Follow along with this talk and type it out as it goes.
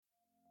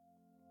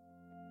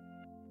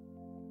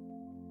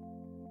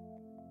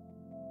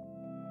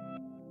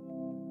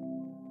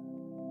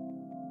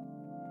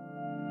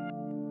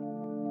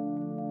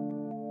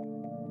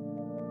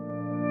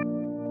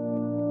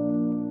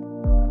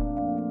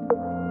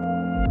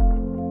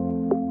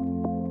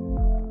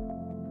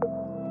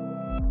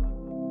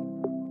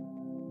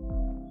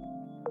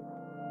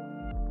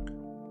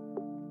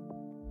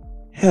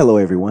Hello,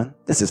 everyone.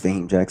 This is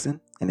Fahim Jackson,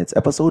 and it's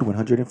episode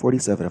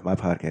 147 of my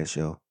podcast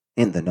show,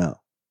 In the Know.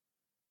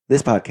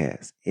 This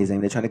podcast is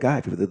aimed at trying to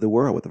guide people through the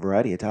world with a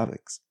variety of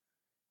topics.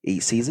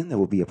 Each season, there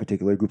will be a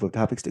particular group of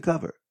topics to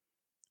cover.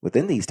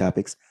 Within these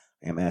topics,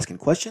 I am asking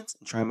questions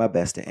and trying my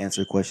best to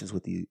answer questions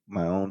with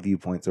my own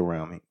viewpoints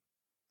around me.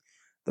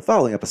 The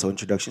following episode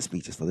introduction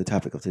speech is for the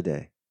topic of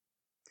today.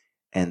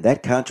 And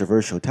that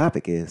controversial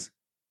topic is,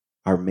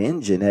 are men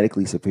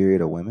genetically superior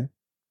to women?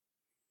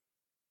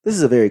 This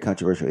is a very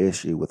controversial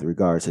issue with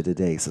regards to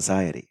today's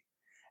society,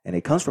 and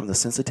it comes from the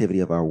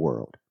sensitivity of our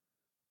world.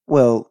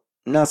 Well,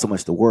 not so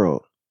much the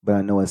world, but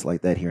I know it's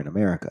like that here in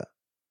America.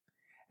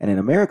 And in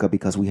America,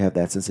 because we have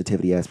that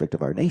sensitivity aspect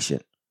of our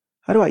nation,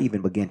 how do I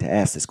even begin to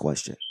ask this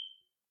question?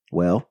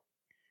 Well,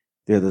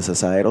 they're the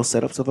societal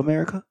setups of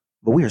America,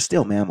 but we are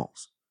still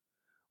mammals.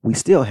 We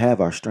still have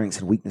our strengths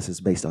and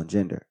weaknesses based on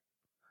gender.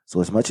 So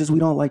as much as we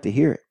don't like to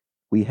hear it,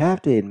 we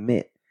have to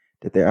admit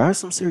that there are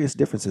some serious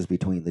differences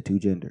between the two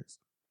genders.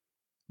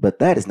 But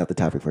that is not the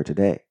topic for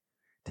today.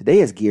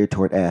 Today is geared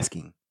toward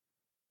asking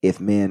if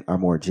men are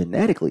more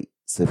genetically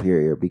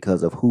superior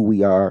because of who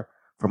we are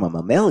from a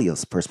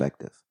mammal's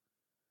perspective.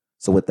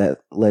 So with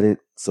that,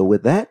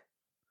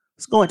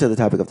 let's go into the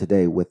topic of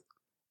today with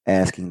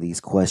asking these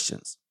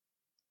questions.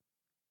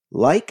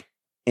 Like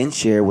and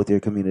share with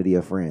your community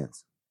of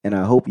friends, and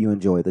I hope you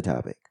enjoy the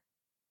topic.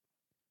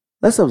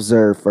 Let's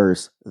observe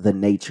first the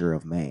nature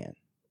of man.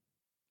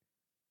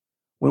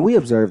 When we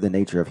observe the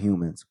nature of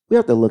humans, we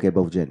have to look at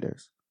both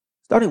genders.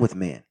 Starting with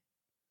men,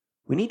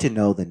 we need to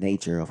know the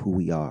nature of who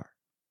we are.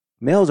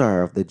 Males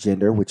are of the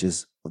gender which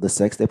is of the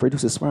sex that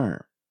produces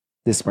sperm.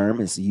 This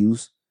sperm is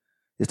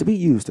to be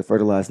used to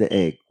fertilize the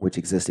egg which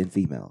exists in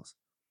females.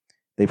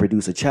 They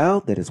produce a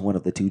child that is one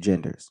of the two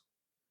genders.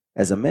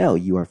 As a male,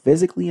 you are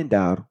physically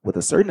endowed with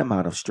a certain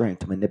amount of strength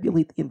to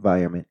manipulate the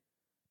environment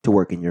to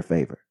work in your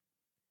favor.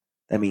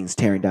 That means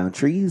tearing down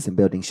trees and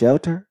building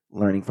shelter,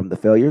 learning from the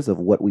failures of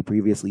what we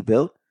previously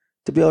built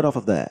to build off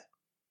of that.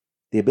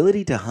 The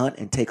ability to hunt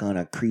and take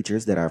on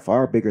creatures that are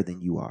far bigger than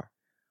you are.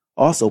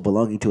 Also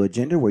belonging to a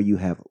gender where you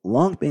have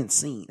long been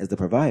seen as the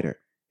provider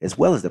as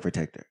well as the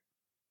protector.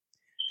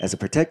 As a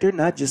protector,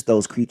 not just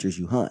those creatures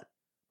you hunt,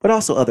 but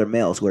also other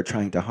males who are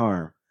trying to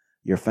harm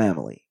your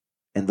family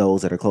and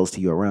those that are close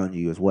to you around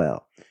you as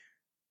well.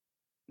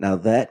 Now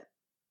that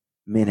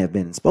men have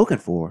been spoken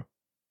for,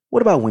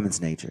 what about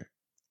women's nature?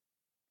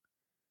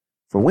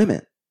 For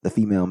women, the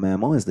female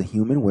mammal is the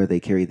human where they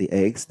carry the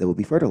eggs that will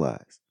be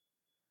fertilized.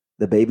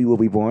 The baby will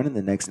be born in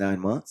the next 9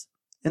 months,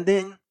 and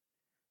then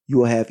you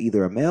will have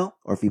either a male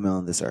or female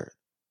on this earth.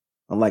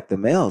 Unlike the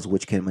males,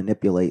 which can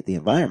manipulate the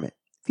environment,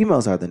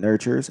 females are the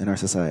nurturers in our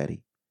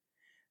society.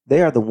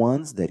 They are the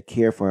ones that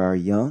care for our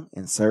young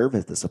and serve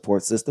as the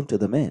support system to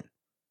the men.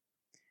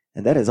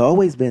 And that has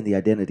always been the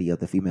identity of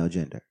the female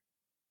gender.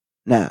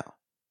 Now,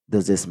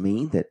 does this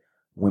mean that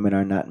women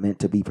are not meant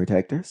to be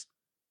protectors?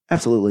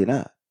 Absolutely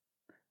not.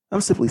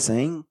 I'm simply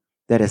saying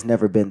that has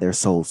never been their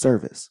sole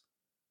service.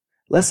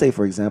 Let's say,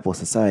 for example,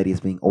 society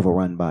is being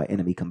overrun by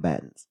enemy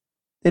combatants.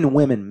 Then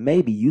women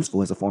may be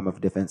useful as a form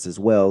of defense as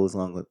well,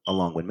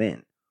 along with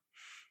men.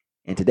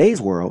 In today's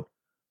world,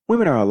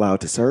 women are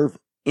allowed to serve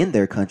in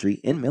their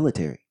country in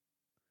military.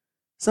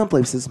 Some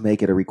places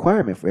make it a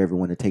requirement for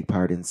everyone to take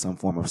part in some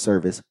form of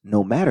service,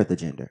 no matter the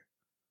gender.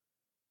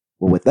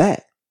 Well, with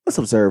that, let's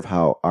observe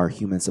how our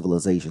human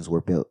civilizations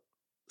were built,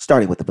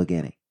 starting with the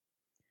beginning.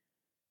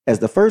 As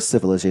the first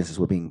civilizations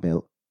were being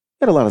built,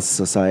 we had a lot of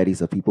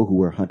societies of people who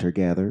were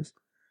hunter-gatherers,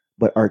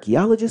 but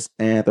archaeologists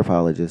and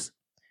anthropologists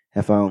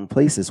have found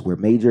places where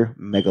major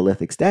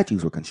megalithic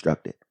statues were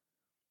constructed.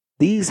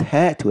 These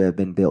had to have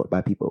been built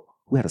by people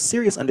who had a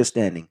serious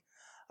understanding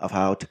of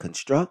how to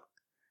construct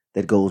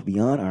that goes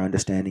beyond our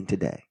understanding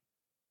today.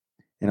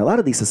 And a lot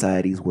of these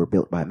societies were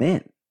built by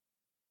men.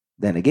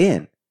 Then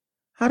again,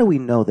 how do we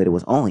know that it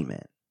was only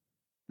men?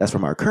 That's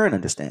from our current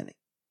understanding.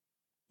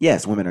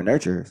 Yes, women are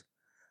nurturers,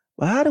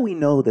 but how do we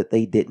know that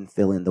they didn't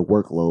fill in the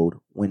workload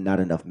when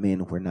not enough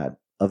men were not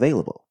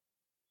available?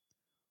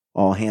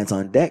 All hands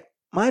on deck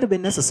might have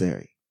been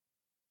necessary.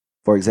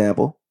 For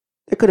example,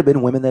 there could have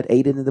been women that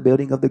aided in the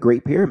building of the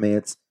Great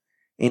Pyramids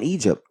in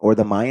Egypt or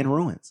the Mayan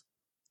ruins.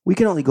 We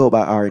can only go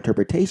by our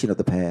interpretation of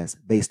the past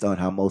based on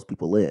how most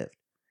people lived.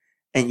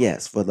 And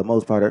yes, for the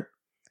most part,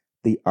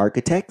 the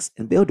architects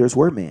and builders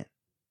were men.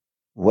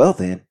 Well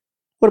then,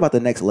 what about the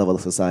next level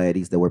of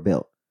societies that were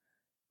built?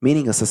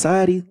 Meaning a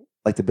society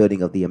like the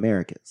building of the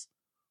Americas.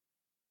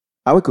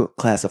 I would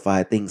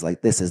classify things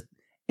like this as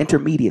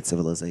intermediate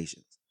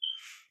civilizations.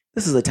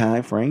 This is a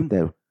time frame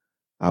that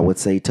I would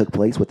say took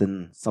place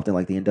within something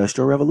like the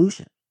Industrial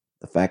Revolution.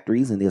 The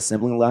factories and the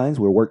assembling lines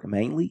were worked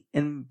mainly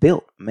and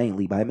built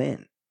mainly by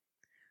men.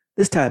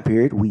 This time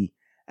period, we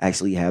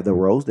actually have the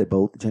roles that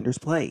both genders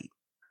played.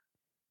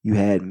 You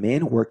had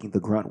men working the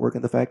grunt work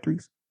in the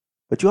factories,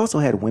 but you also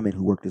had women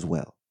who worked as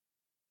well.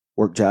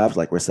 Work jobs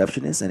like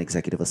receptionists and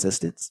executive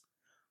assistants.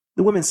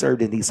 The women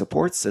served in these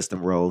support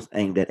system roles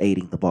aimed at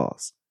aiding the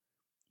boss.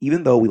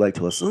 Even though we like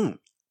to assume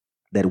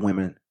that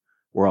women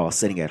were all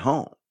sitting at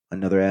home,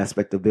 another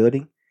aspect of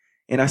building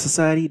In our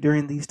society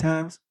during these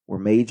times were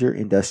major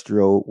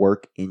industrial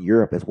work in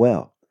Europe as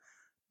well,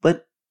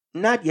 but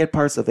not yet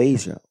parts of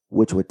Asia,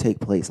 which would take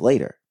place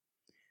later.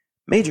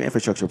 Major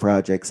infrastructure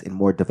projects in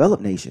more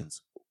developed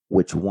nations,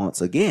 which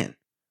once again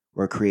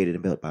were created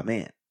and built by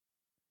man.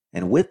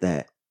 And with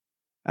that,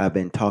 I've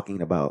been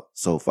talking about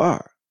so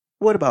far.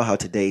 What about how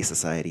today's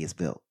society is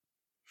built?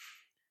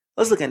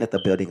 Let's look at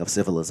the building of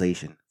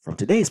civilization from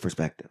today's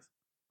perspective.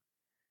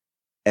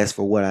 As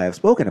for what I have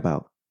spoken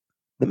about,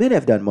 the men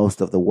have done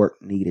most of the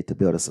work needed to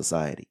build a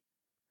society.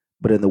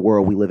 But in the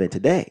world we live in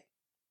today,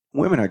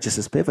 women are just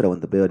as pivotal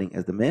in the building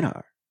as the men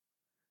are.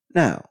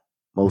 Now,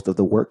 most of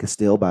the work is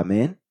still by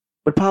men,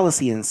 but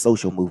policy and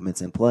social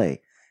movements in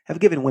play have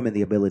given women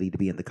the ability to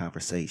be in the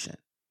conversation.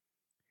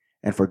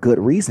 And for good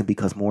reason,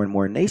 because more and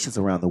more nations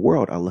around the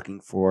world are looking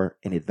for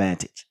an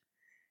advantage.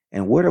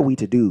 And what are we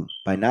to do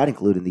by not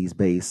including these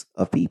base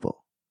of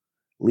people?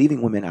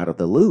 Leaving women out of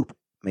the loop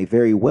may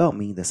very well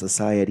mean that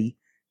society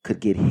could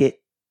get hit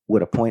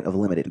with a point of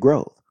limited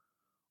growth.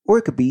 Or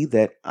it could be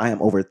that I am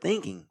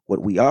overthinking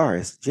what we are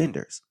as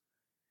genders.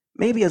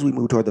 Maybe as we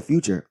move toward the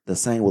future, the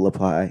same will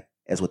apply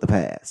as with the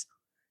past.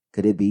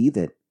 Could it be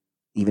that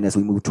even as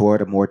we move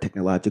toward a more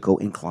technological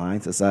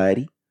inclined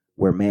society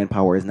where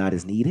manpower is not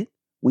as needed,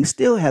 we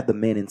still have the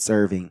men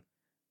serving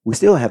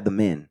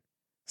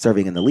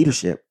in the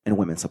leadership and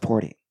women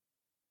supporting?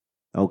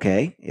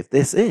 Okay, if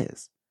this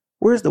is,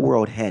 where's the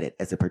world headed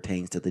as it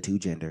pertains to the two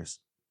genders?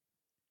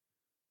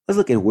 Let's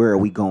look at where are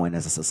we going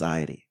as a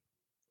society.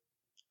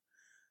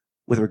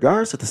 With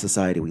regards to the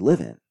society we live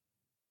in,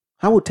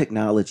 how will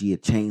technology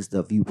change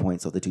the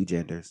viewpoints of the two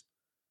genders?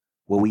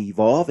 Will we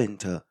evolve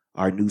into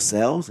our new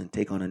selves and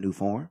take on a new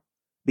form?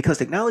 Because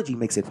technology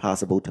makes it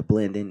possible to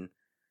blend in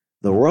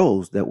the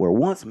roles that were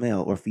once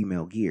male or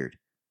female geared.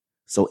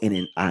 So in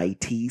an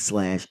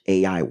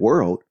IT/AI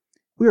world,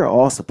 we are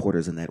all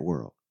supporters in that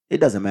world. It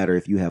doesn't matter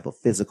if you have a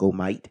physical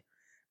might,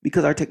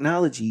 because our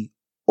technology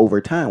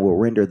over time will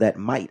render that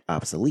might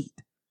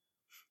obsolete.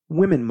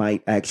 Women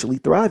might actually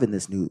thrive in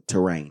this new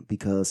terrain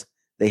because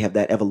they have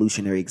that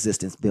evolutionary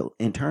existence built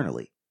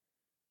internally.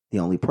 The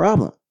only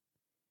problem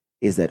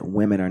is that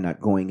women are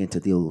not going into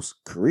those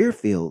career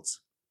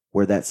fields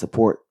where that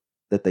support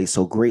that they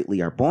so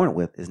greatly are born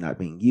with is not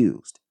being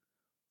used.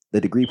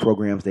 The degree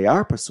programs they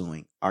are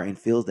pursuing are in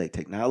fields that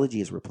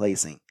technology is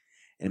replacing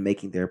and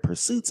making their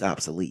pursuits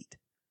obsolete.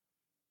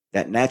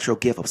 That natural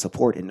gift of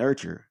support and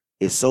nurture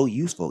is so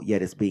useful,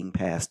 yet it's being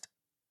passed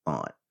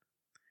on.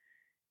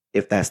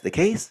 If that's the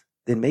case,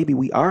 then maybe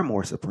we are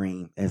more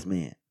supreme as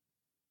men.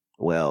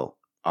 Well,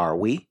 are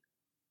we?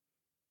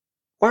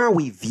 Why are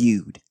we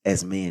viewed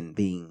as men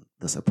being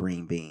the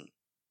supreme being?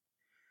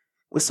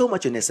 With so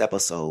much in this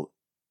episode,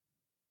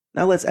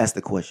 now let's ask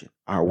the question,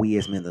 are we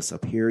as men the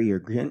superior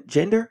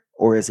gender,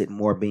 or is it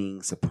more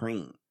being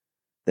supreme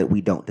that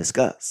we don't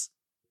discuss?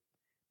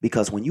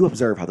 Because when you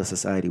observe how the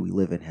society we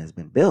live in has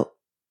been built,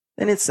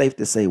 then it's safe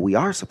to say we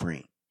are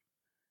supreme.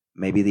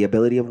 Maybe the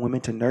ability of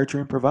women to nurture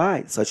and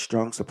provide such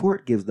strong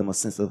support gives them a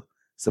sense of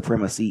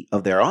supremacy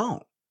of their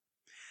own.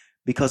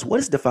 Because what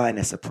is defined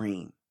as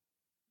supreme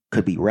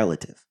could be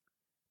relative,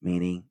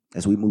 meaning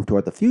as we move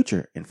toward the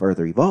future and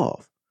further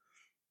evolve,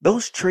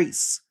 those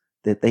traits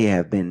that they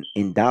have been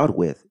endowed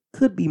with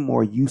could be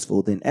more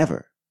useful than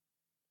ever.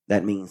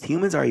 That means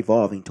humans are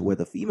evolving to where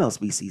the female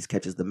species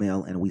catches the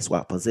male and we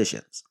swap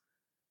positions.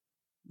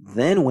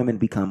 Then women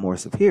become more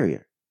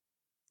superior.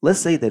 Let's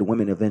say that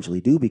women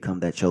eventually do become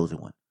that chosen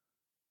one.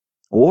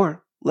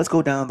 Or let's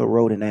go down the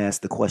road and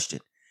ask the question,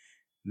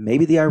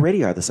 maybe they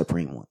already are the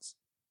supreme ones.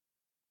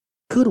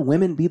 Could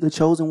women be the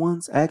chosen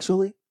ones,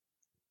 actually?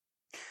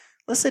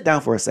 Let's sit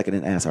down for a second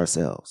and ask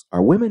ourselves,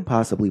 are women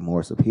possibly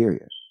more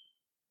superior?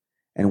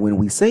 And when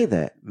we say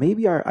that,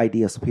 maybe our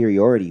idea of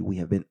superiority we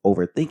have been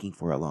overthinking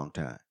for a long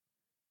time.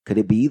 Could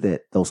it be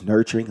that those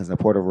nurturing and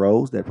supportive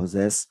roles that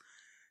possess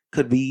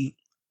could be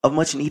of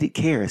much needed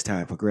care as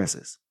time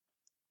progresses?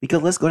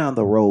 Because let's go down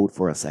the road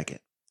for a second.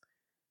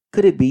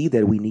 Could it be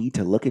that we need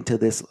to look into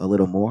this a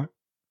little more?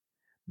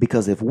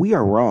 Because if we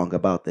are wrong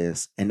about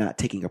this and not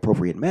taking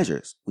appropriate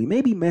measures, we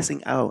may be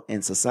missing out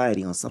in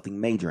society on something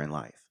major in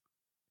life.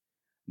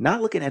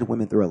 Not looking at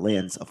women through a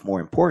lens of more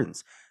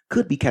importance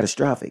could be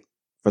catastrophic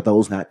for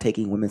those not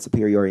taking women's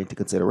superiority into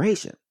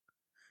consideration.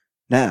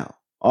 Now,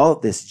 all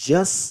of this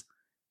just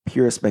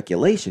pure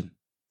speculation,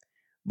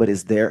 but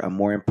is there a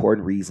more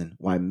important reason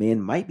why men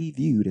might be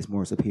viewed as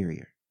more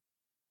superior?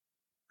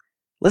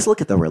 Let's look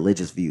at the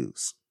religious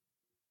views.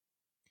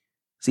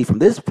 See, from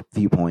this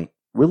viewpoint,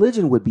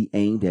 religion would be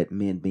aimed at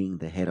men being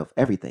the head of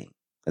everything.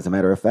 As a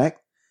matter of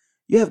fact,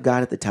 you have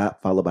God at the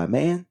top, followed by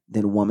man,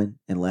 then woman,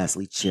 and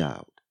lastly,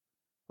 child.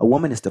 A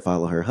woman is to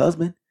follow her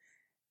husband,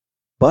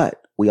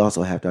 but we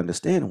also have to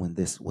understand when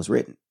this was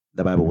written.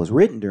 The Bible was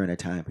written during a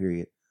time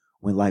period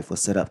when life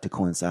was set up to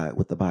coincide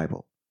with the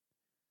Bible.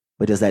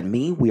 But does that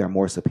mean we are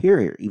more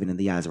superior even in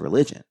the eyes of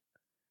religion?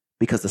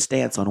 Because the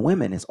stance on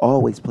women is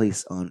always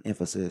placed on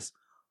emphasis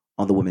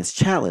on the woman's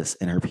chalice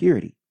and her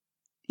purity.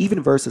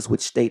 Even verses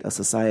which state a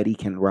society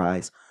can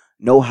rise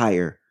no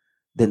higher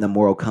than the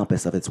moral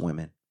compass of its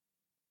women.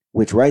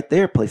 which right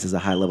there places a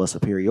high level of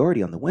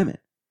superiority on the women,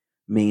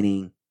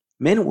 meaning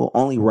men will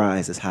only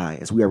rise as high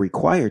as we are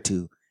required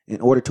to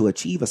in order to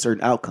achieve a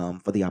certain outcome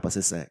for the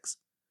opposite sex.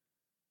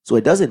 So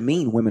it doesn't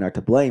mean women are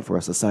to blame for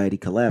a society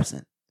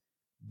collapsing,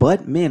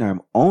 but men are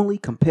only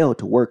compelled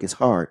to work as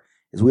hard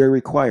as we are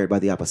required by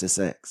the opposite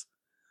sex.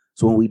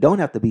 So when we don't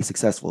have to be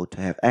successful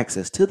to have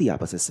access to the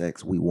opposite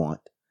sex we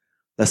want,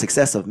 the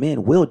success of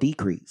men will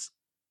decrease.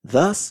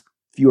 Thus,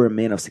 fewer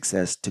men of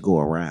success to go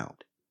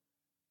around.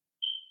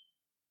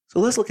 So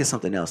let's look at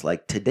something else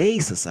like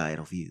today's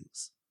societal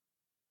views.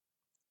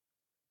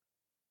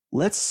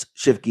 Let's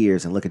shift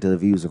gears and look into the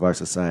views of our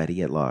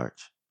society at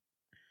large.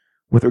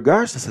 With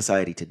regards to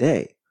society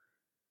today,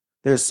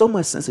 there's so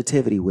much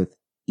sensitivity with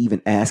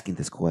even asking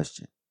this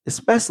question,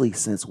 especially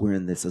since we're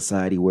in this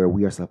society where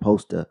we are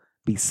supposed to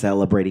be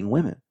celebrating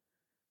women.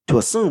 To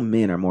assume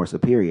men are more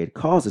superior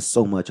causes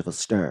so much of a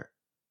stir.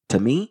 To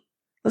me,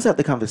 let's have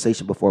the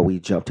conversation before we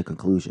jump to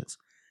conclusions.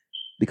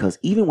 Because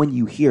even when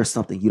you hear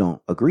something you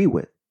don't agree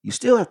with, you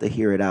still have to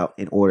hear it out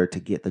in order to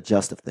get the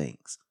gist of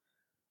things.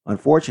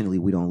 Unfortunately,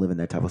 we don't live in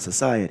that type of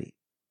society.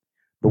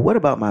 But what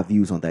about my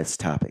views on this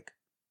topic?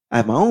 I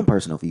have my own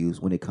personal views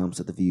when it comes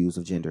to the views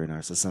of gender in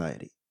our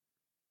society.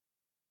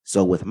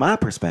 So with my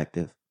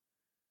perspective,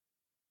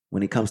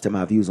 when it comes to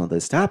my views on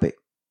this topic,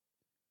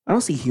 I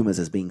don't see humans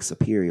as being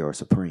superior or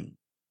supreme.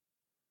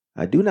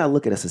 I do not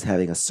look at us as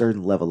having a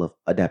certain level of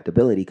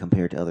adaptability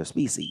compared to other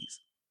species.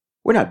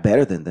 We're not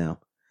better than them,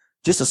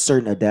 just a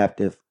certain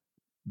adaptive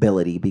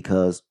ability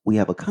because we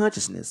have a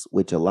consciousness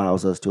which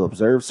allows us to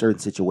observe certain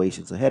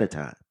situations ahead of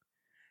time.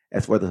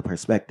 As for the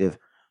perspective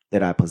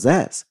that I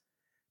possess,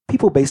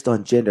 people based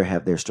on gender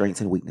have their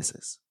strengths and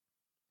weaknesses.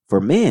 For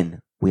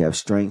men, we have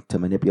strength to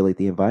manipulate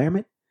the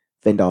environment,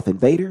 fend off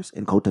invaders,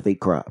 and cultivate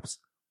crops.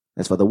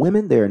 As for the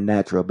women, their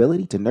natural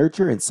ability to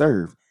nurture and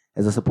serve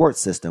as a support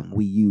system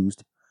we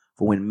used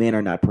for when men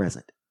are not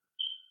present.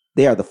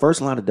 They are the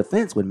first line of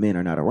defense when men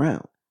are not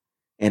around.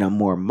 In a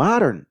more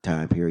modern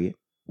time period,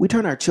 we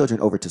turn our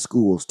children over to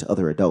schools to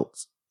other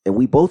adults, and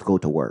we both go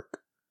to work.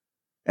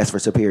 As for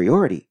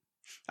superiority,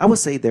 I would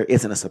say there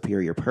isn't a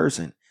superior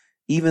person,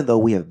 even though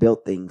we have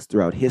built things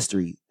throughout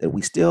history that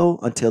we still,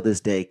 until this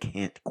day,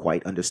 can't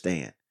quite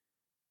understand.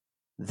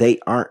 They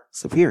aren't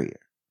superior.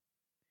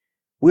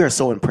 We are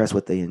so impressed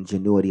with the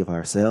ingenuity of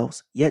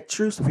ourselves, yet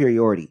true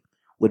superiority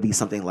would be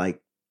something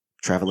like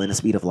traveling the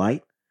speed of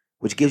light,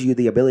 which gives you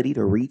the ability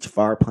to reach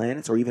far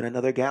planets or even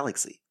another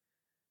galaxy.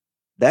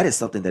 That is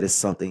something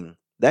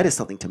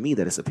to me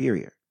that is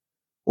superior.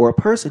 Or a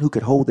person who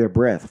could hold their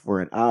breath for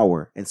an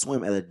hour and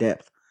swim at a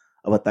depth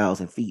of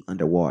 1,000 feet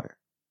underwater.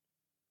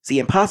 See,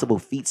 impossible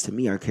feats to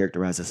me are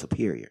characterized as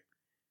superior.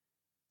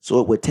 So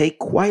it would take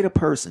quite a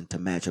person to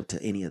match up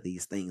to any of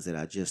these things that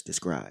I just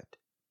described.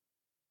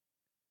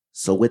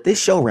 So with this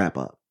show wrap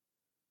up,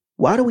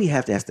 why do we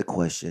have to ask the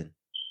question,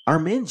 are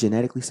men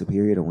genetically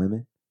superior to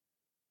women?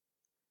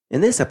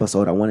 In this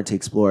episode, I wanted to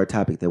explore a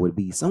topic that would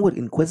be somewhat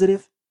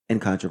inquisitive and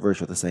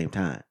controversial at the same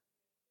time.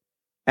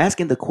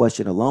 Asking the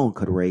question alone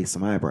could raise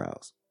some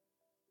eyebrows.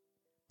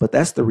 But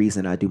that's the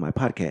reason I do my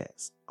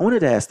podcast. I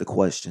wanted to ask the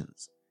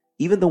questions,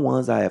 even the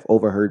ones I have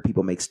overheard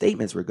people make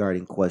statements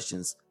regarding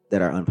questions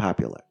that are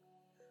unpopular.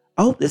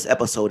 I hope this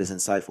episode is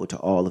insightful to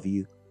all of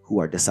you who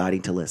are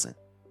deciding to listen.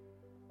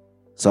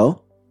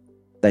 So,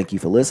 thank you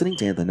for listening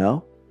to In the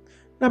Know.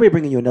 And I'll be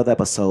bringing you another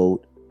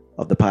episode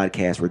of the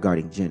podcast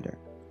regarding gender.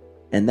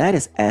 And that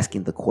is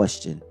asking the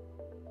question,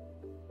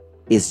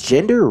 is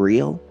gender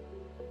real?